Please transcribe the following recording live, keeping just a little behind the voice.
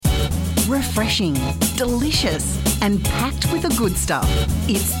refreshing, delicious and packed with the good stuff.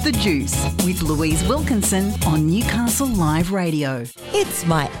 It's The Juice with Louise Wilkinson on Newcastle Live Radio. It's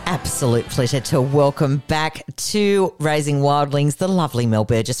my absolute pleasure to welcome back to Raising Wildlings the lovely Mel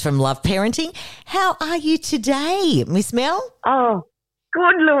Burgess from Love Parenting. How are you today, Miss Mel? Oh,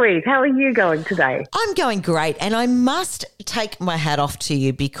 good, Louise. How are you going today? I'm going great, and I must take my hat off to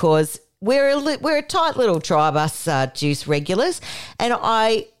you because we're a tight little tribe, us Juice regulars, and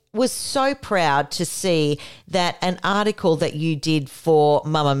I was so proud to see that an article that you did for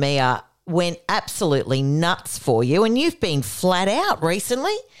Mamma Mia went absolutely nuts for you, and you've been flat out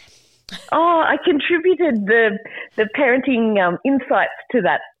recently. Oh, I contributed the parenting insights to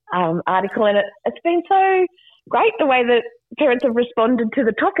that article, and it's been so great the way that parents have responded to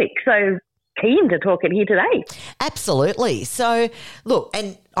the topic. So keen to talk it here today. Absolutely. So, look,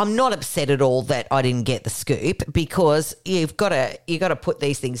 and I'm not upset at all that I didn't get the scoop because you've got to put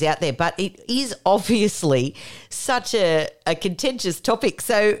these things out there. But it is obviously such a contentious topic.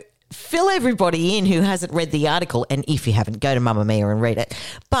 So fill everybody in who hasn't read the article, and if you haven't, go to Mamma Mia and read it.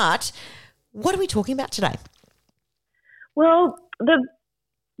 But what are we talking about today? Well, the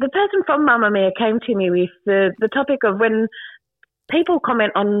person from Mamma Mia came to me with the topic of when people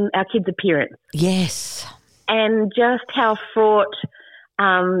comment on our kids' appearance. Yes. And just how fraught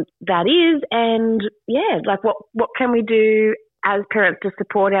that is, and like what can we do as parents to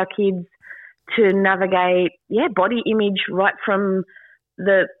support our kids to navigate body image right from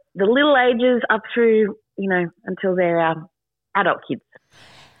the little ages up through until they're our adult kids.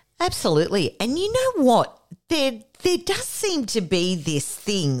 Absolutely. And you know what? There does seem to be this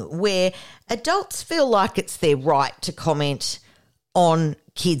thing where adults feel like it's their right to comment on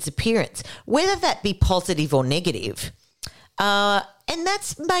kids' appearance, whether that be positive or negative. And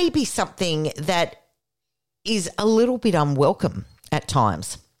that's maybe something that is a little bit unwelcome at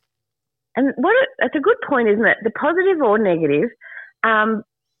times. And it's a good point, isn't it? The positive or negative,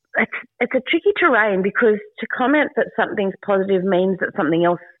 it's a tricky terrain because to comment that something's positive means that something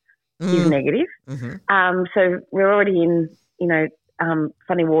else is negative. Mm-hmm. So we're already in,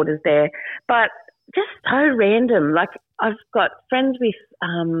 funny waters there. But just so random. Like I've got friends with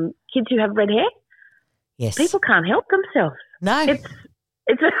kids who have red hair. Yes. People can't help themselves. No.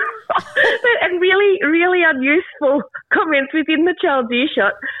 It's and really, really unuseful comments within the child's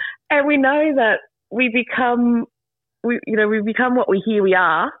earshot. And we know that we become what we hear we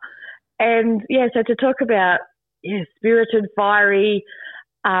are. And so to talk about spirited, fiery,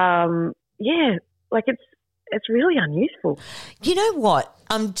 it's really unuseful. You know what?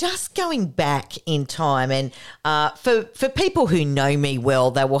 I'm just going back in time, and for people who know me well,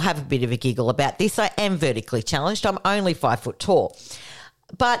 they will have a bit of a giggle about this. I am vertically challenged. I'm only 5 foot tall.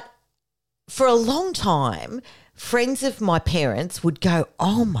 But for a long time, friends of my parents would go,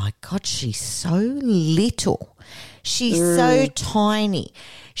 "Oh my God, she's so little. She's so tiny.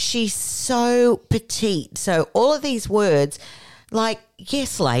 She's so petite." So all of these words like,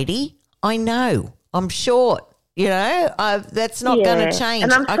 "Yes, lady, I know. I'm short, that's not going to change."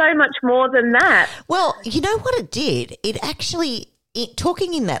 And I'm so much more than that. Well, you know what it did? It actually,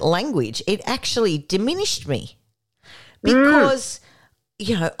 talking in that language, it actually diminished me because,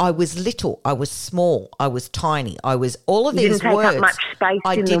 I was little, I was small, I was tiny, I was all of these words. Up much space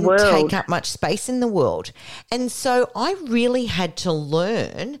I in didn't the world. take up much space in the world. And so I really had to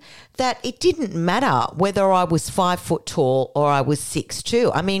learn that it didn't matter whether I was 5 foot tall or I was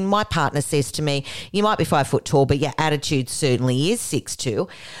 6'2". I mean, my partner says to me, "You might be 5 foot tall, but your attitude certainly is 6'2".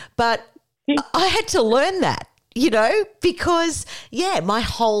 But I had to learn that, because, my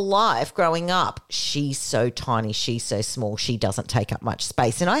whole life growing up, she's so tiny, she's so small, she doesn't take up much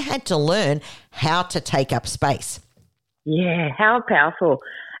space. And I had to learn how to take up space. Yeah, how powerful.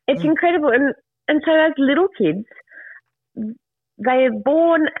 It's incredible. And so as little kids, they are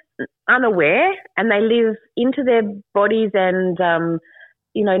born unaware and they live into their bodies and,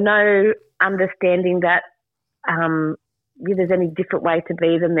 no understanding that there's any different way to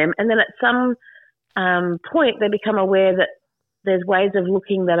be than them. And then at some point they become aware that there's ways of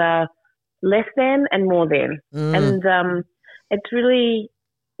looking that are less than and more than. And it's really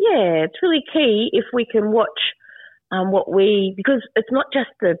key if we can watch because it's not just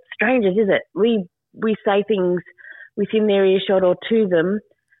the strangers, is it? We say things within their earshot or to them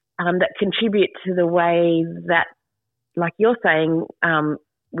that contribute to the way that, like you're saying,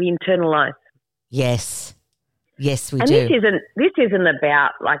 we internalise. Yes, we and do. And this isn't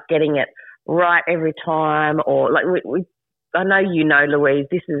about like getting it right every time, or like I know Louise,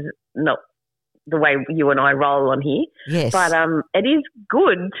 this is not the way you and I roll on here. Yes, but it is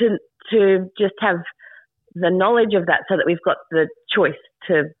good to just have the knowledge of that, so that we've got the choice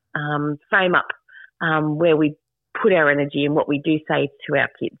to frame up where we put our energy and what we do say to our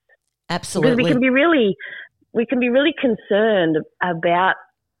kids. Absolutely. Because we can be really concerned about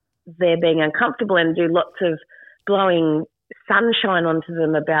their being uncomfortable and do lots of blowing sunshine onto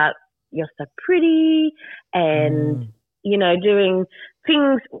them about you're so pretty and, doing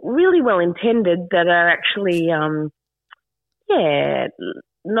things really well intended that are actually,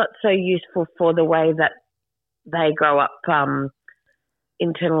 not so useful for the way that they grow up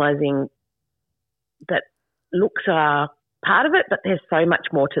internalising that looks are part of it, but there's so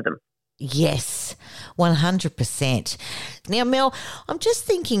much more to them. Yes, 100%. Now, Mel, I'm just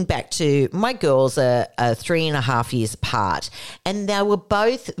thinking back to my girls are 3.5 years apart, and they were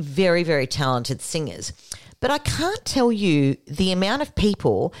both very, very talented singers. But I can't tell you the amount of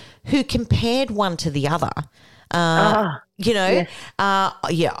people who compared one to the other. Yes.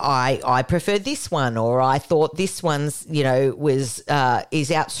 I prefer this one, or I thought this one's, is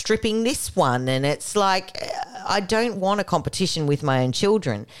outstripping this one. And it's like, I don't want a competition with my own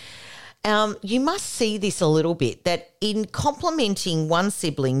children. You must see this a little bit, that in complimenting one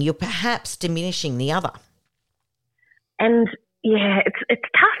sibling, you're perhaps diminishing the other. And it's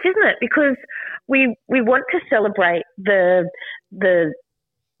tough, isn't it? Because we want to celebrate the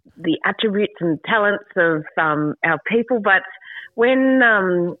attributes and talents of our people, but when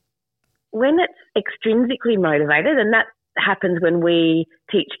it's extrinsically motivated, and that happens when we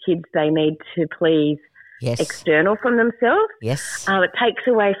teach kids they need to please external from themselves. Yes. It takes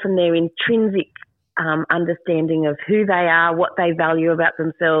away from their intrinsic understanding of who they are, what they value about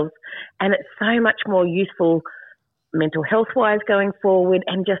themselves, and it's so much more useful mental health-wise going forward,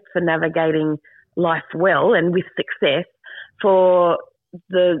 and just for navigating life well and with success, for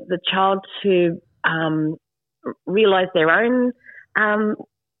the child to realise their own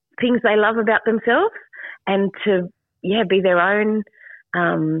things they love about themselves, and to be their own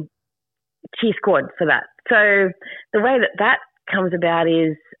cheer squad for that. So the way that comes about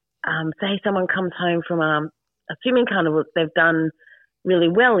is, say someone comes home from a swimming carnival that they've done really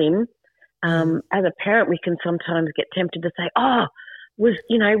well in. As a parent, we can sometimes get tempted to say, "Oh, was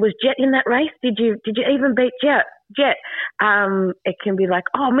Jet in that race? Did you even beat Jet?" It can be like,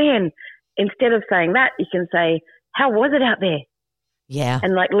 "Oh man!" Instead of saying that, you can say, "How was it out there?" Yeah,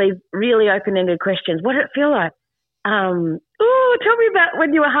 and leave really open-ended questions. What did it feel like? Tell me about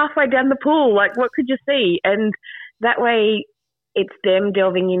when you were halfway down the pool. Like, what could you see? And that way, it's them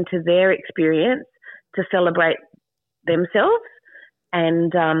delving into their experience to celebrate themselves.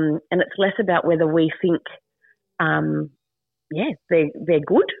 And it's less about whether we think, they're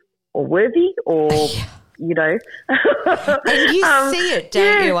good or worthy or, And you see it,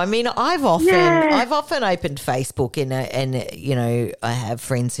 don't you? I mean, I've often opened Facebook and I have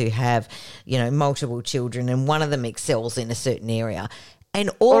friends who have, multiple children, and one of them excels in a certain area.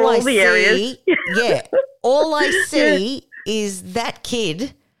 And all I see is that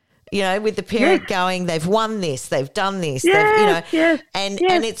kid, with the parent going, they've won this, they've done this, and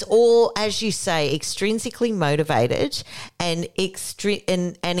it's all, as you say, extrinsically motivated and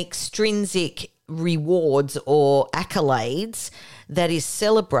extrinsic rewards or accolades that is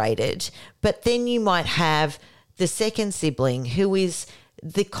celebrated. But then you might have the second sibling who is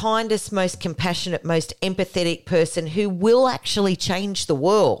the kindest, most compassionate, most empathetic person who will actually change the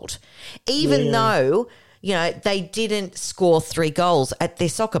world, even though they didn't score 3 goals at their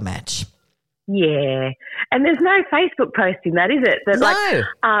soccer match. Yeah. And there's no Facebook posting that, is it? That, no.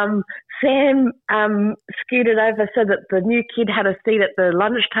 Sam scooted over so that the new kid had a seat at the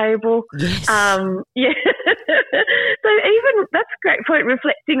lunch table. Yes. So even that's a great point,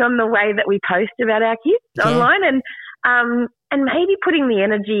 reflecting on the way that we post about our kids online, and maybe putting the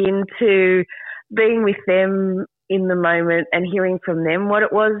energy into being with them in the moment and hearing from them what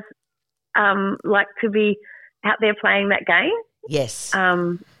it was like to be out there playing that game. Yes.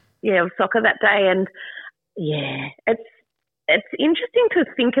 Soccer that day. And it's interesting to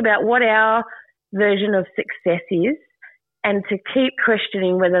think about what our version of success is, and to keep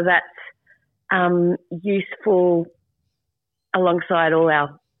questioning whether that's useful alongside all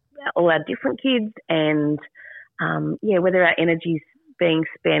our different kids, and whether our energy's being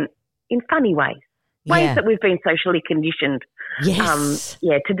spent in funny ways that we've been socially conditioned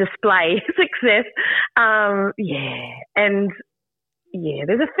to display success.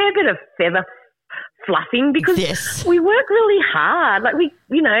 There's a fair bit of feather fluffing because we work really hard. Like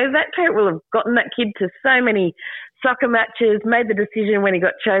that parent will have gotten that kid to so many soccer matches, made the decision when he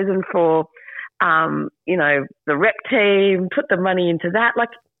got chosen for, the rep team, put the money into that.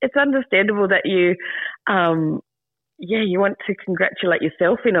 Like, it's understandable that you want to congratulate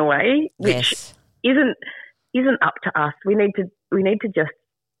yourself in a way, which isn't up to us. We need to just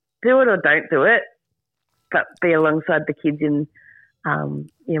do it or don't do it, but be alongside the kids in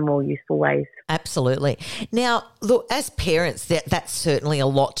more useful ways. Absolutely. Now, look, as parents, that's certainly a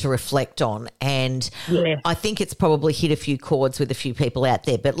lot to reflect on, and I think it's probably hit a few chords with a few people out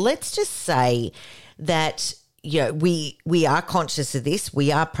there. But let's just say that we are conscious of this.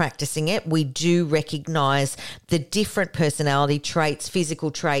 We are practicing it. We do recognise the different personality traits, physical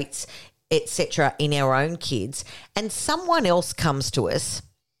traits, etc., in our own kids, and someone else comes to us,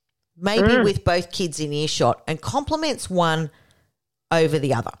 maybe with both kids in earshot, and compliments one over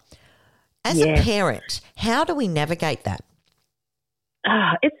the other. As a parent, how do we navigate that?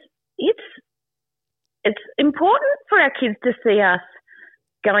 It's important for our kids to see us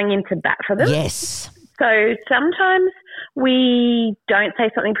going into bat for them. Yes. So sometimes we don't say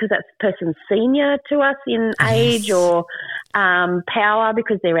something because that person's senior to us in age or power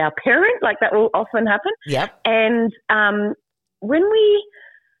because they're our parent. Like, that will often happen. Yep. And when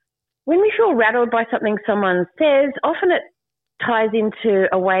we feel rattled by something someone says, often it ties into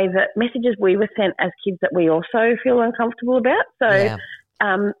a way that messages we were sent as kids that we also feel uncomfortable about. So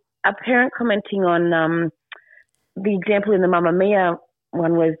a parent commenting on the example in the Mamma Mia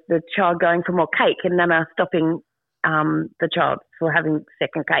one was the child going for more cake and Nana stopping the child for having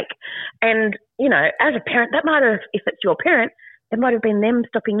second cake. And, as a parent, that might have, if it's your parent, it might have been them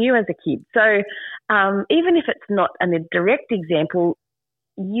stopping you as a kid. So even if it's not a direct example,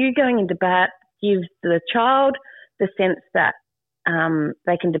 you going into bat gives the child the sense that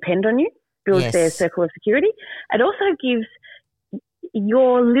they can depend on you, builds their circle of security. It also gives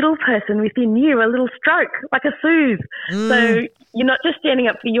your little person within you a little stroke, like a soothe. So you're not just standing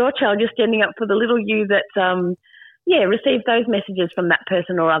up for your child, you're standing up for the little you that, received those messages from that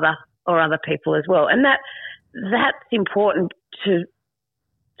person or other people as well. And that's important to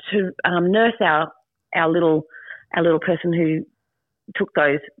nurse our little person who took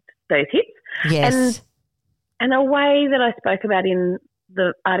those hits. Yes. And a way that I spoke about in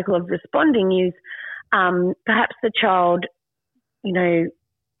the article of responding is perhaps the child,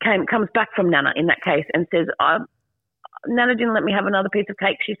 comes back from Nana in that case and says, Nana didn't let me have another piece of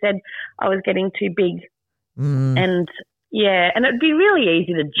cake. She said I was getting too big. And it'd be really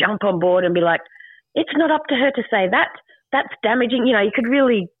easy to jump on board and be like, it's not up to her to say that. That's damaging. You could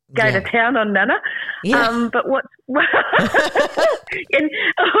really go to town on Nana. Yeah. But or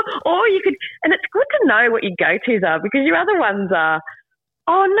you could, and it's good to know what your go-tos are, because your other ones are,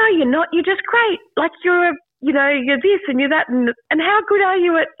 oh, no, you're not. You're just great. Like, you're this and you're that. And how good are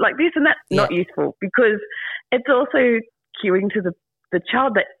you at like this and that? Not useful, because it's also cueing to the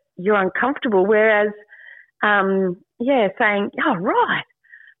child that you're uncomfortable. Whereas, saying, oh, right.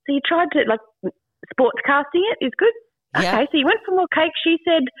 So you tried to, like, sportscasting it is good. Yeah. Okay, so you went for more cake. She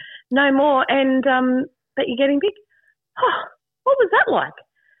said no more, and that you're getting big. Oh, what was that like?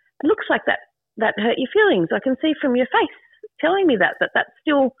 It looks like that hurt your feelings. I can see from your face telling me that's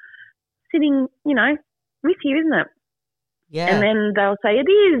still sitting, with you, isn't it? Yeah. And then they'll say, it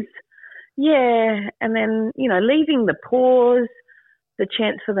is. Yeah. And then, leaving the pause, the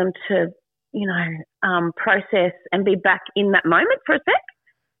chance for them to, process and be back in that moment for a sec.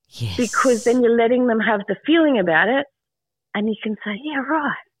 Yes. Because then you're letting them have the feeling about it, and you can say, yeah,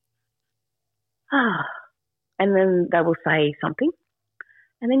 right. And then they will say something.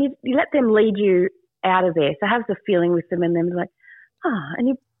 And then you let them lead you out of there. So have the feeling with them, and then be like,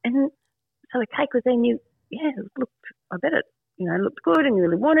 and so the cake was in you. Yeah, it looked, I bet it, looked good and you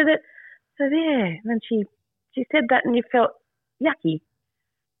really wanted it. So there. And then she said that and you felt yucky.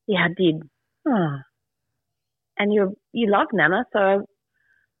 Yeah, I did. And you love Nana, so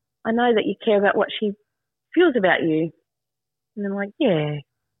I know that you care about what she feels about you. And I'm like, yeah.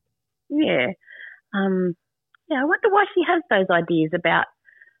 I wonder why she has those ideas about,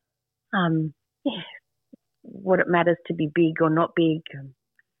 what it matters to be big or not big.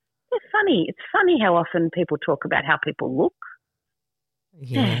 It's funny. It's funny how often people talk about how people look.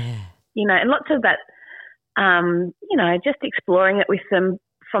 Yeah. And lots of that, just exploring it with them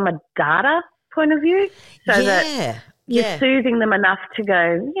from a data point of view, so that you're soothing them enough to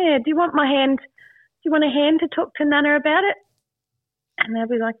go, do you want my hand? Do you want a hand to talk to Nana about it? And they'll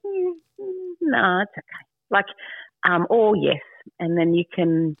be like, no, it's okay. Like, or yes. And then you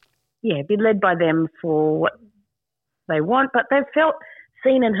can, be led by them for what they want, but they've felt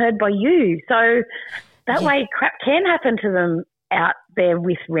seen and heard by you. So that way crap can happen to them out there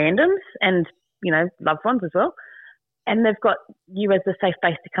with randoms and, loved ones as well. And they've got you as the safe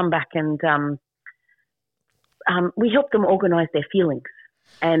base to come back and we help them organise their feelings.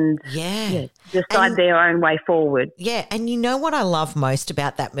 and decide their own way forward. Yeah, and you know what I love most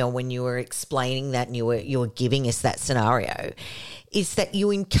about that, Mel, when you were explaining that and you were giving us that scenario, is that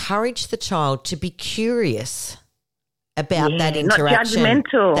you encourage the child to be curious about that interaction. Not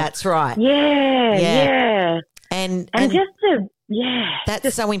judgmental. That's right. Yeah. And just to that's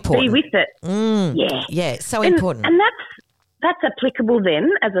just so important. Be with it. Yeah, so important. And that's applicable then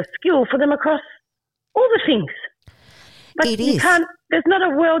as a skill for them across all the things. But it is. There's not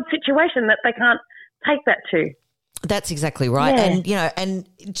a world situation that they can't take that to. That's exactly right. Yeah. And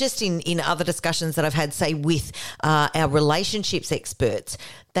just in other discussions that I've had, say, with our relationships experts,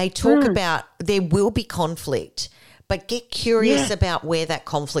 they talk about there will be conflict, but get curious about where that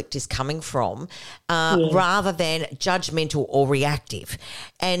conflict is coming from rather than judgmental or reactive.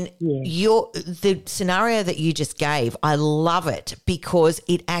 And the scenario that you just gave, I love it because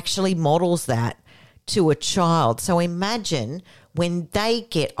it actually models that to a child. So imagine when they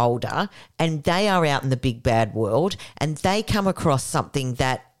get older and they are out in the big bad world and they come across something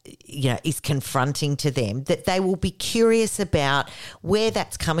that is confronting to them, that they will be curious about where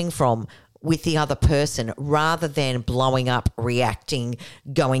that's coming from with the other person rather than blowing up, reacting,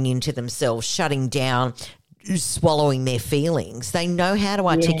 going into themselves, shutting down, swallowing their feelings. They know how to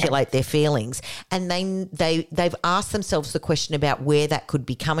articulate their feelings, and they've asked themselves the question about where that could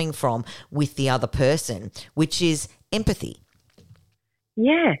be coming from with the other person, which is empathy.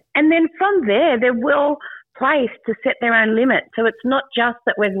 Yeah, and then from there, they're well placed to set their own limits. So it's not just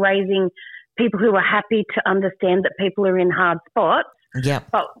that we're raising people who are happy to understand that people are in hard spots. Yeah.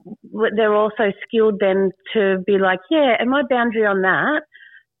 But they're also skilled then to be like, and my boundary on that,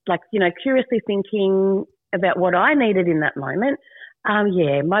 like, curiously thinking about what I needed in that moment.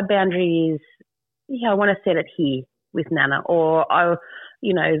 My boundary is, I want to set it here with Nana, or,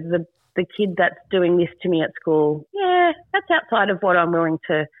 the kid that's doing this to me at school, that's outside of what I'm willing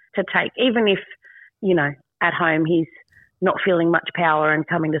to take, even if, at home he's not feeling much power and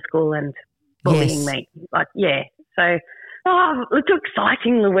coming to school and bullying me. Like, so, it's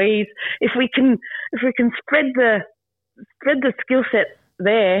exciting, Louise. If we can spread the skill set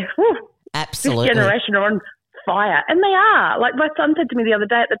there, absolutely, this generation are on fire, and they are. Like my son said to me the other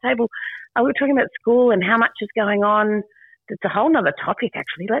day at the table, we were talking about school and how much is going on. It's a whole nother topic,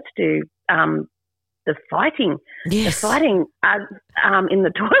 actually. Let's do the fighting. Yes. The fighting in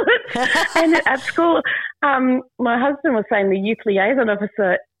the toilet and at school. My husband was saying the youth liaison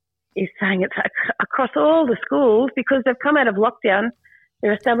officer is saying it's across all the schools because they've come out of lockdown.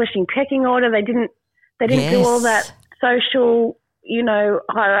 They're establishing pecking order. They didn't do all that social,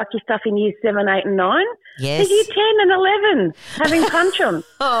 hierarchy stuff in years 7, 8 and 9. Yes. They're year 10 and 11 having punch-ons.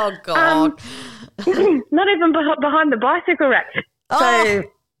 Oh, God. Not even behind the bicycle rack. Oh. So,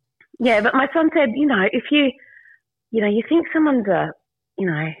 but my son said, if you think someone's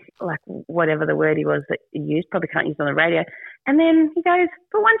like whatever the word he was that he used, probably can't use on the radio. And then he goes,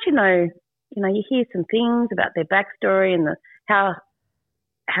 but once you hear some things about their backstory and how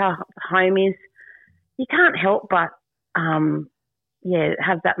home is, you can't help but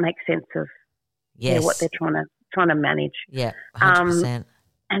have that make sense of what they're trying to manage. Yeah, 100%.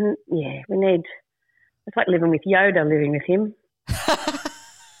 And we need. It's like living with Yoda, living with him. I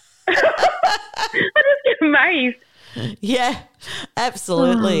just get amazed. Yeah,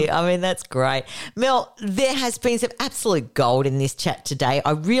 absolutely. I mean, that's great. Mel, there has been some absolute gold in this chat today.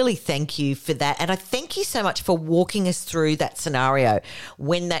 I really thank you for that. And I thank you so much for walking us through that scenario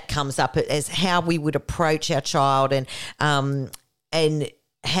when that comes up as how we would approach our child and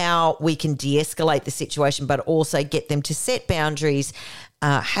how we can de-escalate the situation, but also get them to set boundaries,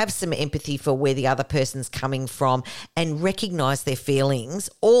 have some empathy for where the other person's coming from and recognise their feelings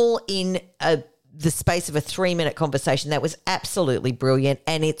all in the space of a 3-minute conversation. That was absolutely brilliant,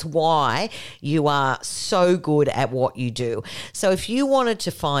 and it's why you are so good at what you do. So if you wanted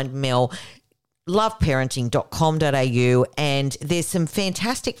to find Mel, loveparenting.com.au, and there's some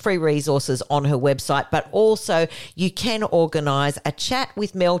fantastic free resources on her website, but also you can organise a chat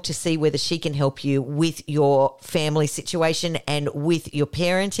with Mel to see whether she can help you with your family situation and with your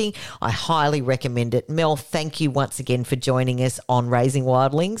parenting. I highly recommend it. Mel, thank you once again for joining us on Raising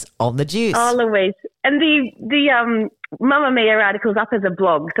Wildlings on The Juice. Oh, Louise. And the Mamma Mia article's up as a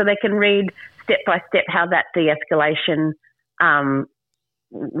blog, so they can read step by step how that de-escalation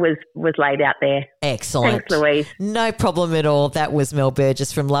was laid out there. Excellent. Thanks, Louise. No problem at all. That was Mel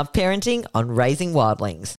Burgess from Love Parenting on Raising Wildlings.